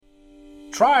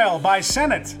Trial by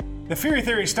Senate. The Fury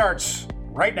Theory starts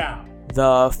right now.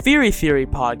 The Fury Theory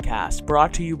podcast,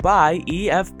 brought to you by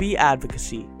EFB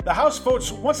Advocacy. The House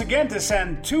votes once again to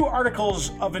send 2 articles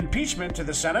of impeachment to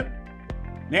the Senate.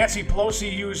 Nancy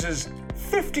Pelosi uses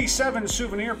 57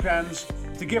 souvenir pens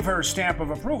to give her stamp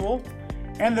of approval,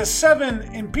 and the 7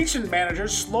 impeachment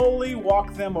managers slowly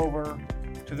walk them over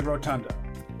to the rotunda,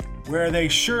 where they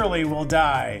surely will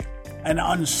die an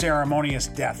unceremonious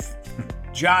death.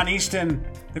 John Easton,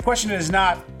 the question is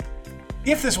not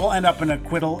if this will end up in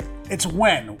acquittal, it's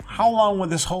when. How long will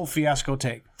this whole fiasco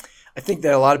take? I think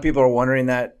that a lot of people are wondering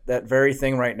that very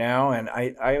thing right now. And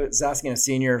I was asking a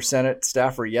senior Senate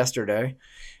staffer yesterday,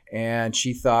 and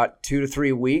she thought 2 to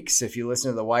 3 weeks. If you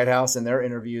listen to the White House and their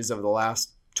interviews over the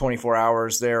last 24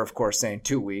 hours, they're, of course, saying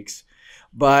 2 weeks.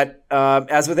 But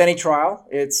as with any trial,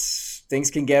 things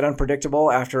can get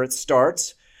unpredictable after it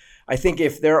starts. I think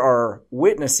if there are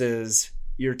witnesses,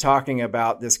 you're talking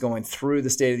about this going through the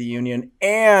State of the Union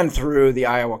and through the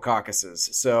Iowa caucuses.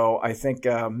 So I think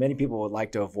many people would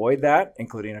like to avoid that,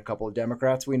 including a couple of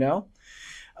Democrats we know.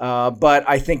 But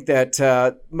I think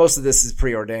that most of this is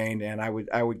preordained, and I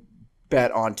would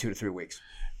bet on 2 to 3 weeks.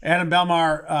 Adam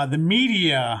Belmar, the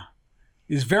media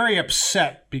is very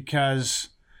upset because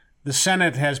the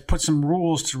Senate has put some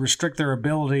rules to restrict their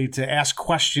ability to ask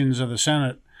questions of the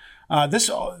Senate.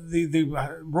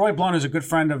 Roy Blunt is a good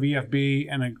friend of EFB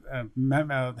and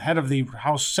a head of the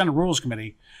House Senate Rules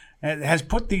Committee, has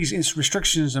put these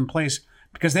restrictions in place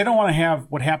because they don't want to have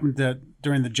what happened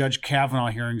during the Judge Kavanaugh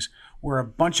hearings, where a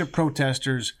bunch of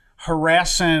protesters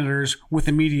harass senators with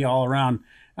the media all around.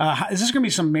 Is this going to be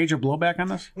some major blowback on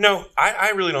this? No,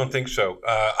 I really don't think so.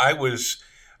 I was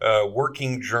a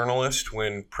working journalist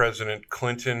when President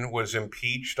Clinton was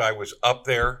impeached. I was up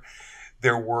there.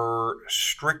 There were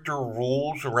stricter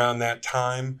rules around that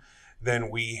time than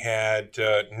we had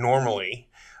normally.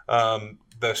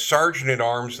 The sergeant at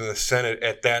arms in the Senate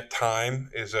at that time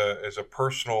is a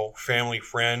personal family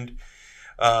friend,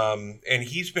 and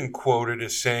he's been quoted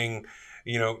as saying,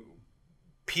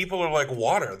 people are like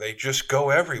water; they just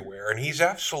go everywhere, and he's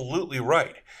absolutely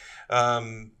right.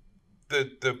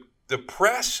 The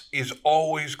press is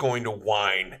always going to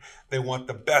whine. They want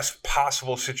the best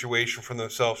possible situation for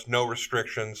themselves, no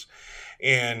restrictions.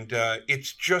 And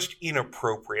it's just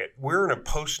inappropriate. We're in a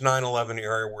post 9/11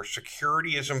 era where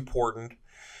security is important.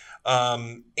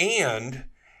 And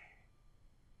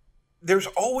there's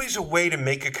always a way to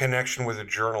make a connection with a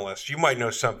journalist. You might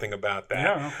know something about that.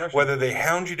 Yeah, no question. Whether they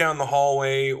hound you down the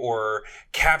hallway or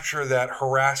capture that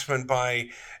harassment by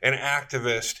an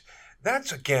activist,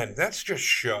 that's just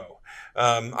show.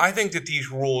 I think that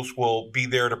these rules will be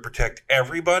there to protect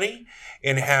everybody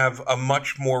and have a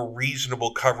much more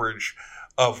reasonable coverage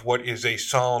of what is a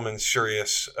solemn and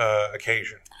serious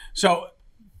occasion. So,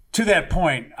 to that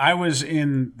point, I was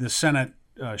in the Senate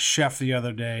chef the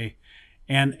other day,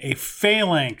 and a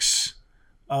phalanx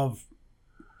of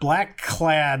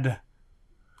black-clad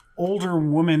older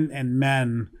women and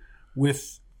men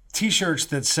with T-shirts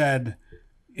that said,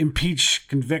 impeach,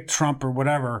 convict Trump, or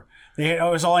whatever. It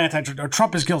was all anti-Trump, or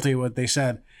Trump is guilty, what they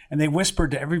said. And they whispered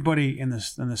to everybody in the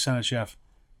Senate chef,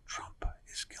 Trump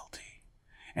is guilty.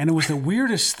 And it was the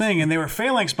weirdest thing. And they were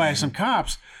phalanxed by some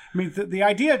cops. I mean, the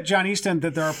idea, John Easton,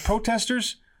 that there are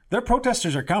protesters, their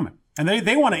protesters are coming. And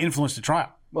they want to influence the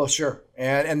trial. Well, sure.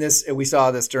 And this, we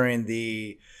saw this during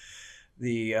the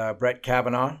Brett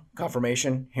Kavanaugh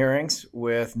confirmation hearings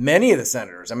with many of the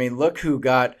senators. I mean, look who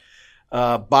got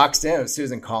boxed in. It was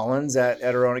Susan Collins at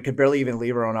her own. It could barely even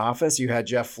leave her own office. You had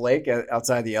Jeff Flake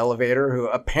outside the elevator, who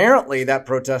apparently that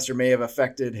protester may have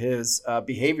affected his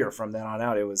behavior from then on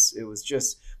out. It was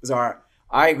just bizarre.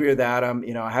 I agree with Adam.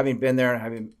 Having been there and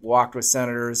having walked with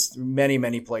senators through many,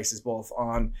 many places, both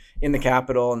in the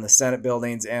Capitol and the Senate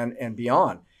buildings and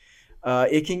beyond,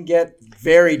 it can get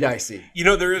very dicey.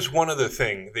 There is one other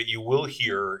thing that you will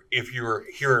hear if you're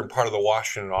here in part of the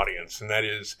Washington audience, and that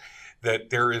is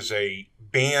that there is a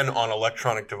ban on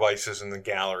electronic devices in the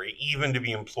gallery, even to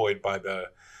be employed by the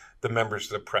members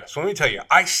of the press. Let me tell you,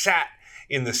 I sat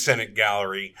in the Senate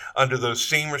gallery under those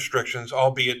same restrictions,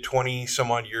 albeit 20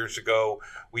 some odd years ago.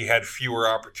 We had fewer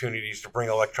opportunities to bring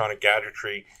electronic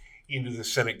gadgetry into the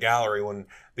Senate gallery when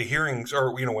the hearings,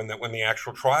 or when the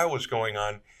actual trial was going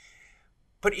on.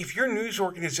 But if your news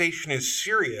organization is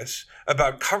serious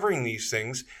about covering these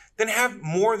things, then have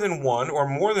more than one or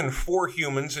more than 4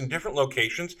 humans in different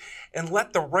locations and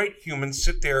let the right humans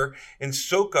sit there and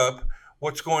soak up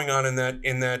what's going on in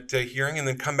that hearing and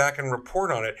then come back and report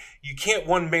on it. You can't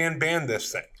one-man ban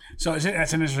this thing. So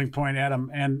that's an interesting point, Adam.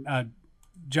 And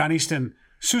John Easton,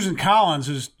 Susan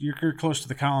Collins, you're close to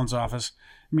the Collins office,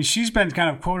 I mean, she's been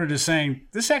kind of quoted as saying,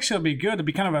 this actually will be good. It'll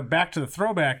be kind of a back to the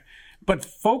throwback. But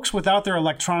folks without their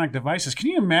electronic devices, can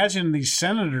you imagine these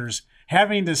senators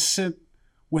having to sit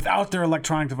without their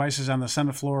electronic devices on the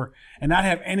Senate floor and not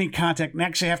have any contact and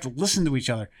actually have to listen to each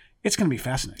other? It's going to be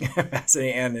fascinating.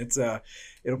 Fascinating, and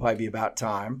it'll probably be about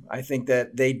time. I think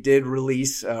that they did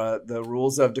release the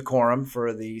rules of decorum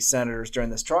for the senators during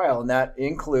this trial, and that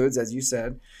includes, as you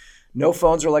said, no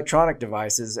phones or electronic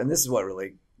devices. And this is what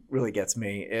really gets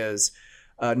me is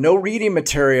no reading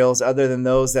materials other than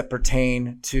those that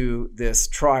pertain to this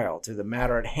trial, to the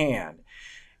matter at hand.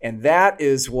 And that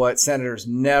is what senators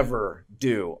never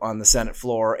do on the Senate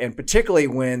floor, and particularly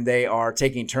when they are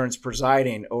taking turns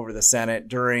presiding over the Senate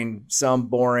during some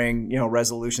boring,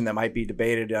 resolution that might be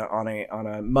debated on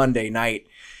a Monday night.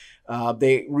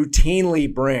 They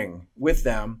routinely bring with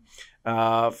them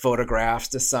photographs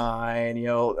to sign,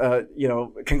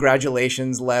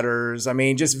 congratulations letters. I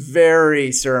mean, just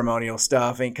very ceremonial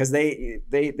stuff, because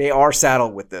they are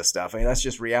saddled with this stuff. I mean, that's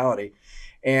just reality.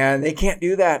 And they can't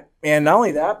do that. And not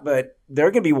only that, but they're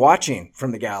going to be watching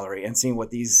from the gallery and seeing what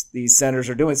these senators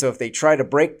are doing. So if they try to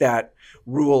break that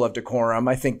rule of decorum,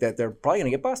 I think that they're probably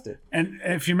going to get busted. And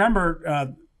if you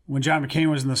remember, when John McCain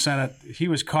was in the Senate, he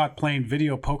was caught playing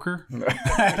video poker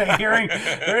at a hearing.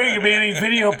 There ain't going to be any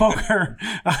video poker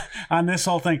on this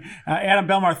whole thing. Adam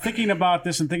Belmar, thinking about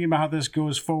this and thinking about how this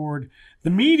goes forward,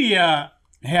 the media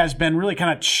has been really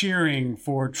kind of cheering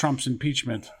for Trump's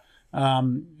impeachment.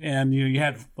 And you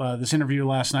had this interview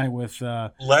last night with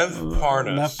Lev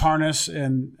Parnas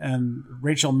and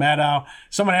Rachel Maddow.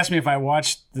 Someone asked me if I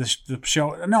watched the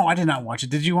show. No, I did not watch it.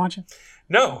 Did you watch it?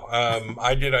 No,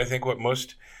 I did. I think what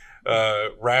most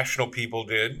rational people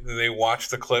did. They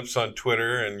watched the clips on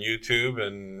Twitter and YouTube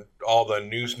and all the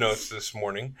news notes this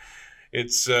morning.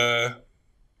 It's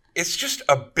just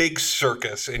a big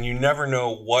circus, and you never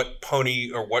know what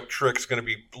pony or what trick's going to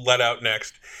be let out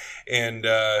next. And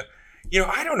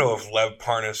I don't know if Lev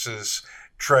Parnas's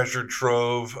treasure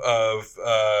trove of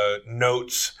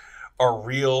notes are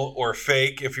real or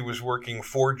fake, if he was working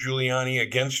for Giuliani,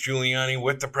 against Giuliani,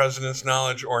 with the president's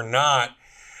knowledge or not.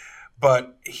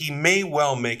 But he may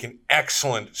well make an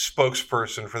excellent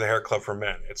spokesperson for the Hair Club for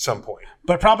Men at some point.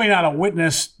 But probably not a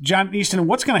witness. John Easton,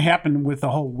 what's going to happen with the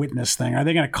whole witness thing? Are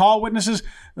they going to call witnesses?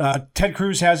 Ted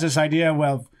Cruz has this idea,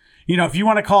 well, if you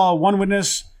want to call one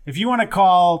witness, if you want to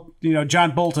call,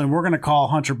 John Bolton, we're going to call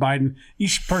Hunter Biden.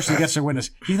 Each person gets their witness.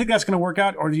 Do you think that's going to work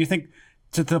out? Or do you think,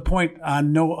 to the point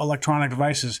on no electronic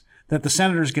devices, that the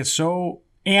senators get so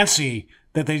antsy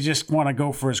that they just want to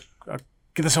go for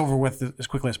get this over with as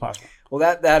quickly as possible?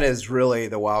 Well, that is really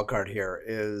the wild card here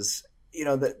is,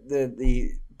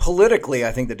 the politically,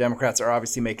 I think the Democrats are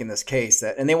obviously making this case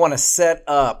and they want to set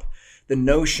up the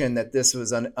notion that this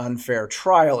was an unfair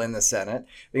trial in the Senate.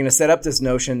 They're going to set up this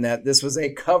notion that this was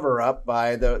a cover-up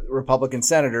by the Republican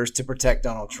senators to protect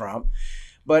Donald Trump.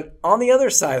 But on the other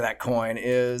side of that coin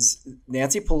is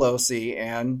Nancy Pelosi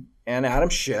and Adam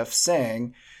Schiff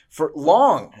saying, for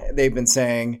long, they've been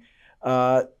saying,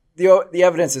 the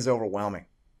evidence is overwhelming.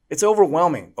 It's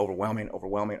overwhelming.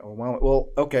 Well,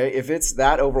 okay, if it's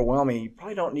that overwhelming, you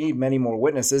probably don't need many more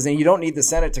witnesses, and you don't need the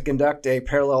Senate to conduct a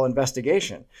parallel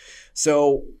investigation.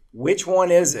 So which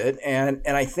one is it? And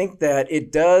I think that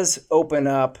it does open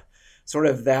up sort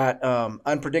of that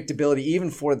unpredictability even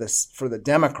for the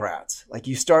Democrats. Like,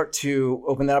 you start to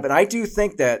open that up. And I do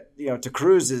think that, to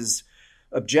Cruz's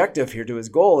objective here, to his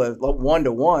goal of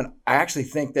 1-to-1, I actually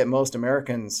think that most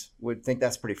Americans would think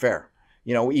that's pretty fair.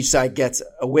 Each side gets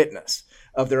a witness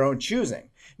of their own choosing.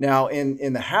 Now,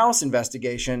 in the House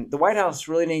investigation, the White House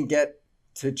really didn't get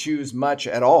to choose much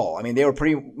at all. I mean, they were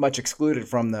pretty much excluded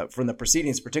from the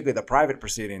proceedings, particularly the private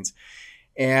proceedings.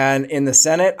 And in the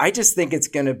Senate, I just think there's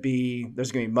going to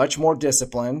be much more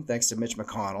discipline, thanks to Mitch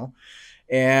McConnell,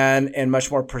 and much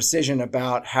more precision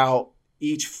about how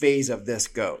each phase of this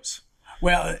goes.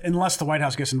 Well, unless the White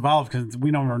House gets involved, because we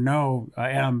don't know,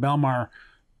 Adam Belmar,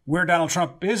 where Donald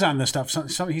Trump is on this stuff.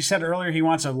 So he said earlier he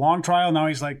wants a long trial. Now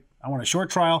he's like, I want a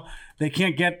short trial. They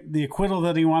can't get the acquittal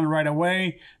that he wanted right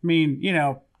away. I mean,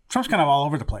 Trump's kind of all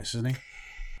over the place, isn't he?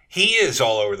 He is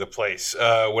all over the place.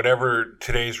 Whatever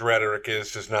today's rhetoric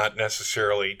is does not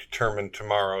necessarily determine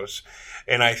tomorrow's.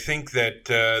 And I think that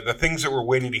the things that we're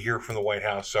waiting to hear from the White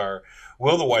House are,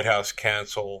 will the White House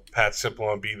cancel Pat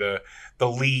Cipollone, be the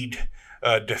lead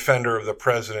defender of the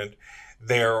president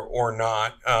there or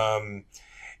not?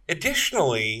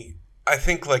 Additionally, I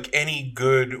think like any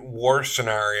good war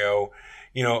scenario,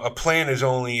 a plan is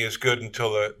only as good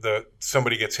until the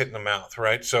somebody gets hit in the mouth,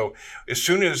 right? So as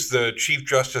soon as the Chief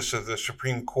Justice of the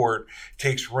Supreme Court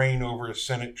takes reign over a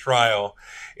Senate trial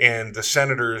and the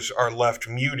senators are left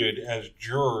muted as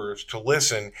jurors to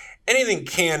listen, anything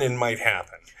can and might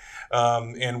happen.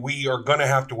 And we are going to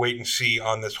have to wait and see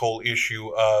on this whole issue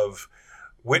of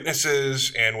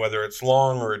witnesses and whether it's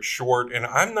long or it's short. And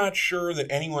I'm not sure that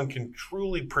anyone can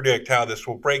truly predict how this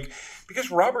will break, because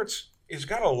Roberts has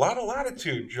got a lot of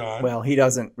latitude, John. Well, he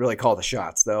doesn't really call the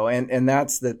shots, though. And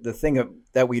that's the thing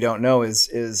that we don't know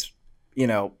is,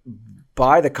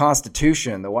 by the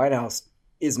Constitution, the White House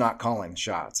is not calling the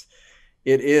shots.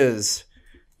 It is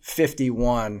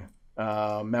 51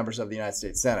 members of the United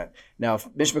States Senate. Now, if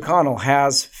Mitch McConnell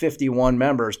has 51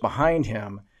 members behind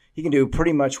him, he can do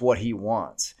pretty much what he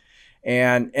wants.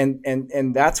 And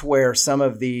that's where some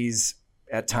of these,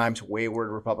 at times, wayward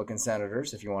Republican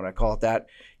senators, if you want to call it that,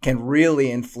 can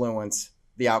really influence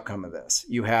the outcome of this.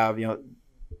 You have,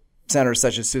 senators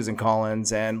such as Susan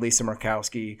Collins and Lisa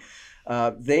Murkowski.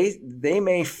 They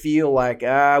may feel like,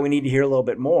 we need to hear a little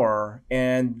bit more.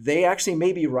 And they actually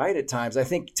may be right at times. I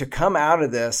think to come out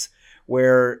of this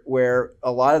where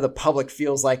a lot of the public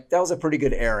feels like that was a pretty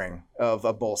good airing of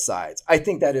both sides. I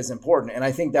think that is important. And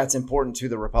I think that's important to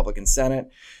the Republican Senate,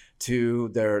 to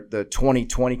the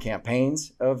 2020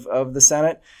 campaigns of the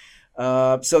Senate.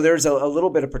 So there's a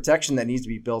little bit of protection that needs to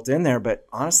be built in there. But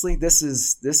honestly, this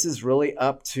is really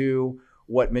up to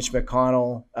what Mitch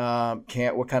McConnell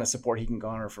what kind of support he can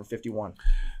garner from 51.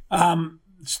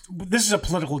 This is a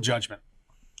political judgment.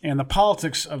 And the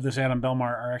politics of this Adam Belmar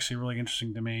are actually really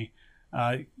interesting to me.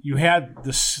 You had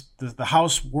the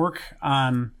House work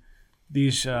on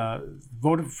these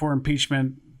voted for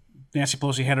impeachment. Nancy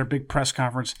Pelosi had her big press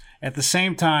conference. At the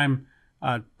same time,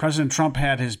 President Trump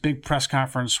had his big press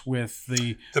conference with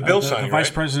the bill signing, the vice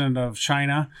right? president of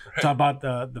China. Right. Talk about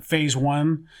the phase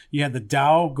one. You had the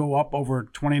Dow go up over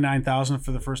 29,000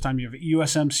 for the first time. You have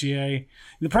USMCA.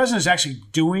 The president is actually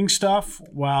doing stuff,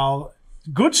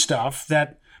 good stuff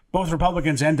that both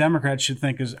Republicans and Democrats should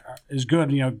think is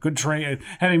good. Good trade,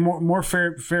 having more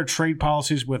fair trade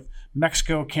policies with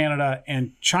Mexico, Canada,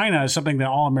 and China is something that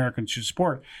all Americans should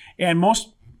support. And both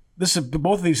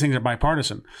of these things are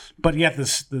bipartisan, but yet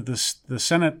the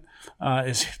Senate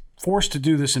is forced to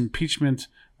do this impeachment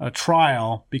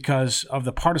trial because of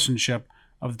the partisanship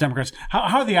of the Democrats.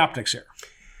 How are the optics here?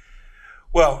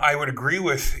 Well, I would agree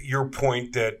with your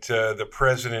point that the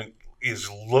president is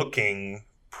looking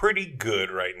pretty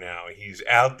good right now. He's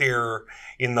out there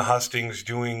in the hustings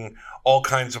doing all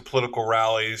kinds of political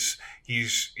rallies.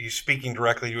 He's speaking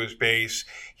directly to his base.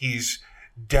 He's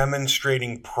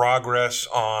demonstrating progress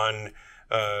on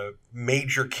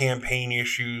major campaign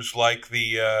issues like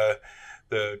the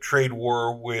trade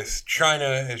war with China,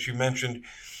 as you mentioned.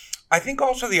 I think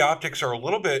also the optics are a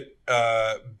little bit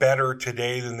better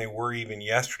today than they were even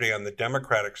yesterday on the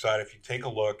Democratic side. If you take a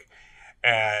look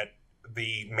at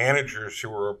the managers who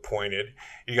were appointed,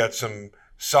 you got some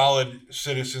solid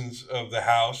citizens of the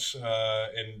House,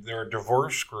 and they're a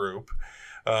diverse group,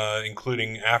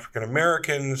 including African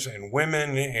Americans and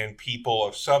women and people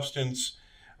of substance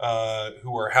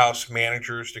who are House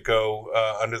managers to go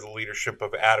under the leadership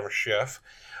of Adam Schiff.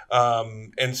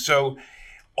 And so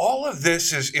all of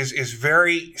this is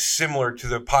very similar to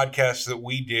the podcast that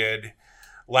we did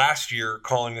last year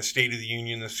calling the State of the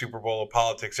Union the Super Bowl of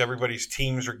politics. Everybody's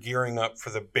teams are gearing up for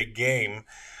the big game.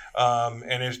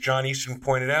 And as John Easton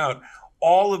pointed out,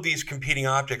 all of these competing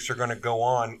optics are going to go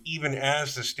on even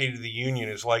as the State of the Union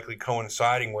is likely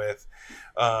coinciding with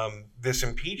this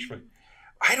impeachment.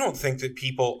 I don't think that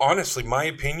people, honestly, my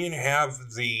opinion, have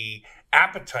the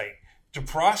appetite to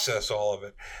process all of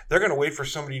it. They're going to wait for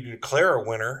somebody to declare a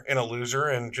winner and a loser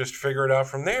and just figure it out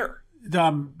from there.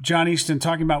 John Easton,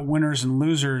 talking about winners and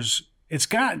losers,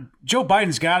 Joe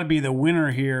Biden's got to be the winner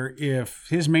here if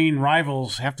his main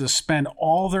rivals have to spend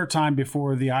all their time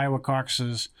before the Iowa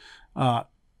caucuses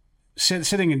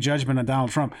sitting in judgment on Donald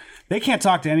Trump. They can't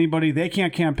talk to anybody. They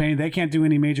can't campaign. They can't do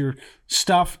any major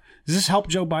stuff. Does this help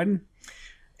Joe Biden?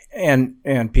 And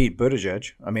Pete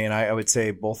Buttigieg. I mean, I would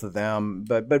say both of them,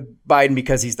 but Biden,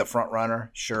 because he's the front runner,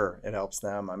 sure, it helps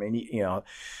them. I mean,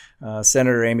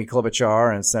 Senator Amy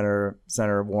Klobuchar and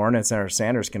Senator Warren and Senator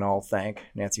Sanders can all thank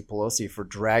Nancy Pelosi for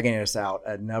dragging us out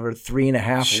another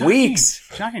 3.5 weeks.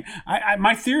 Shocking.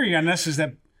 My theory on this is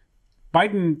that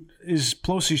Biden is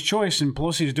Pelosi's choice, and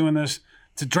Pelosi is doing this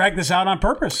to drag this out on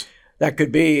purpose. That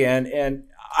could be, and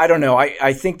I don't know.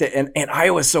 I think that, and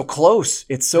Iowa's so close.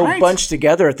 It's so right. bunched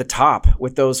together at the top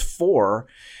with those four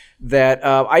that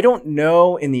I don't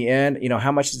know in the end,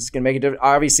 how much it's going to make a difference.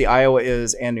 Obviously, Iowa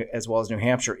is, and as well as New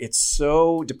Hampshire, it's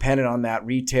so dependent on that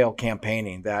retail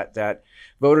campaigning, that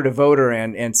voter to voter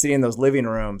and sitting in those living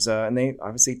rooms. And they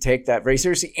obviously take that very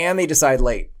seriously, and they decide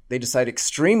late. They decide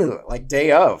extremely late, like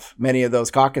day of. Many of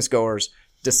those caucus goers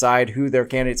decide who their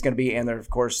candidate's going to be, and they're, of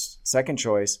course, second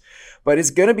choice. But it's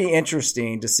going to be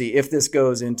interesting to see if this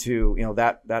goes into,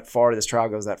 that far, this trial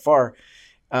goes that far,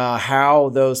 how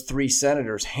those 3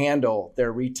 senators handle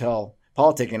their retail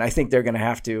politicking. I think they're going to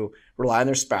have to rely on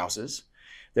their spouses.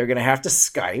 They're going to have to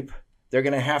Skype. They're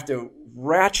going to have to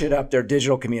ratchet up their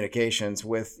digital communications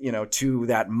with, to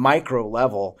that micro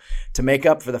level to make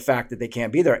up for the fact that they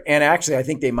can't be there. And actually, I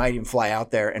think they might even fly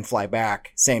out there and fly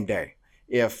back same day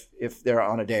if they're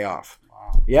on a day off.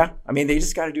 Wow. Yeah. I mean, they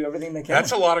just got to do everything they can.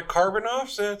 That's a lot of carbon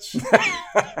offsets.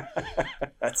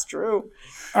 That's true.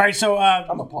 All right, so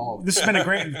I'm appalled. This has been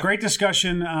a great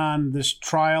discussion on this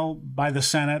trial by the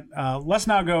Senate. Let's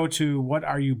now go to what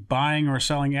are you buying or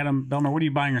selling? Adam Belmer, what are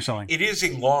you buying or selling? It is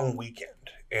a long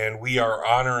weekend, and we are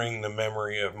honoring the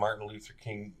memory of Martin Luther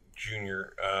King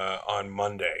Jr. On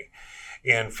Monday.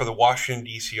 And for the Washington,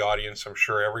 D.C. audience, I'm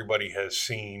sure everybody has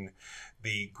seen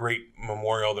the great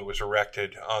memorial that was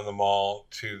erected on the Mall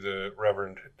to the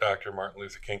Reverend Dr. Martin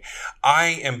Luther King.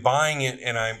 I am buying it,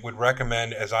 and I would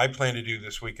recommend, as I plan to do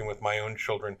this weekend with my own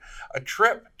children, a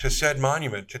trip to said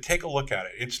monument to take a look at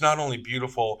it. It's not only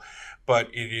beautiful,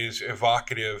 but it is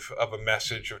evocative of a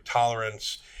message of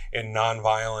tolerance and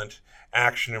nonviolent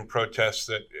action and protest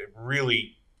that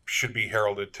really should be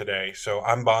heralded today. So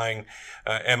I'm buying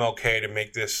MLK to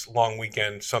make this long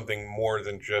weekend something more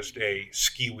than just a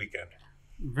ski weekend.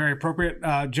 Very appropriate.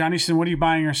 John Easton, what are you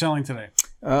buying or selling today?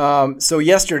 So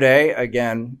yesterday,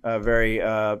 again,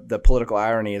 the political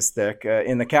irony is thick.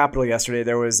 In the Capitol yesterday,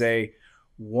 there was a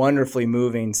wonderfully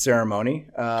moving ceremony.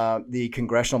 The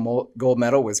Congressional Gold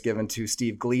Medal was given to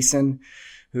Steve Gleason,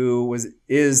 who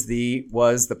was the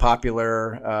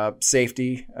popular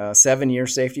safety, 7-year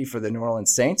safety for the New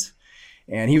Orleans Saints.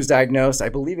 And he was diagnosed, I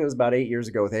believe it was about 8 years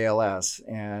ago, with ALS.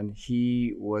 And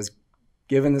he was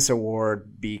given this award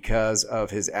because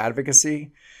of his advocacy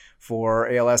for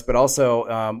ALS, but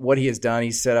also what he has done.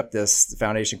 He's set up this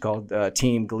foundation called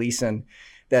Team Gleason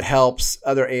that helps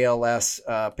other ALS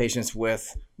patients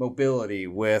with mobility,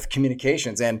 with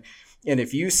communications. And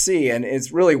if you see, and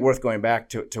it's really worth going back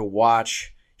to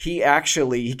watch, he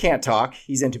can't talk.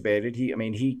 He's intubated.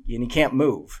 He can't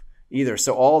move either.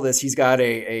 So all this, he's got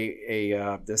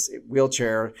this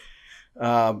wheelchair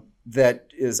that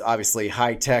is obviously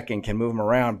high tech and can move him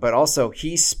around, but also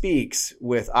he speaks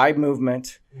with eye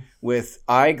movement, with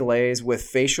eye glaze, with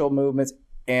facial movements,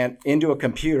 and into a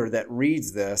computer that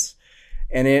reads this.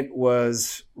 And it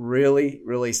was really,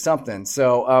 really something.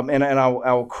 So, and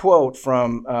I'll quote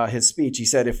from his speech. He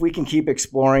said, "If we can keep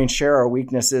exploring, share our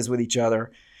weaknesses with each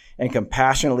other, and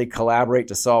compassionately collaborate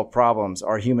to solve problems,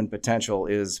 our human potential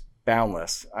is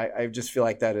boundless." I just feel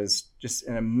like that is just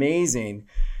an amazing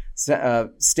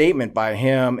statement by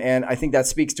him. And I think that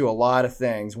speaks to a lot of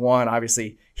things. One,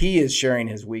 obviously, he is sharing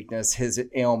his weakness, his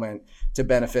ailment to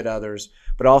benefit others,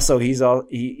 but also he's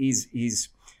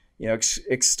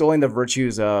extolling the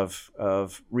virtues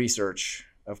of research,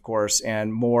 of course,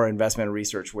 and more investment in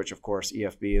research, which, of course,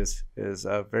 EFB is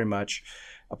very much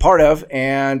a part of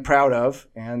and proud of.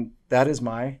 And that is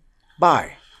my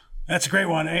buy. That's a great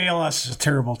one. ALS is a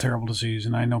terrible, terrible disease,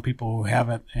 and I know people who have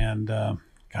it, and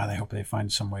God, I hope they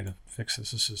find some way to fix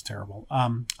this. This is terrible.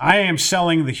 I am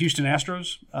selling the Houston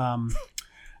Astros.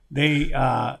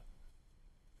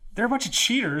 They're a bunch of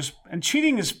cheaters, and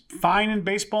cheating is fine in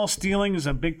baseball. Stealing is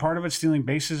a big part of it. Stealing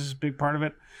bases is a big part of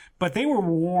it. But they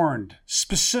were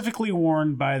specifically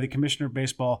warned by the commissioner of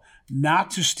baseball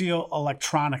not to steal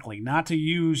electronically, not to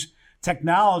use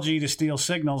technology to steal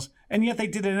signals, and yet they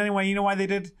did it anyway. You know why they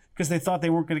did? Because they thought they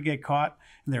weren't going to get caught,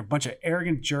 and they're a bunch of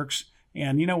arrogant jerks.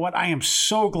 And you know what? I am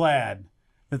so glad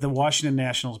that the Washington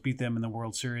Nationals beat them in the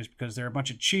World Series because they're a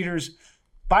bunch of cheaters.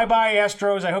 Bye-bye,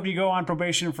 Astros. I hope you go on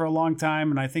probation for a long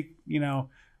time. And I think,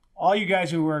 all you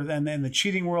guys who are in the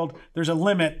cheating world, there's a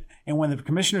limit. And when the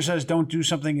commissioner says don't do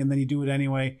something and then you do it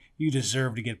anyway, you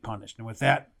deserve to get punished. And with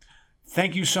that,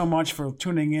 thank you so much for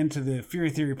tuning in to the Fury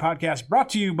Theory podcast, brought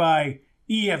to you by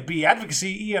EFB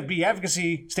Advocacy. EFB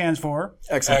Advocacy stands for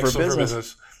Excellent for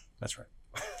Business. That's right.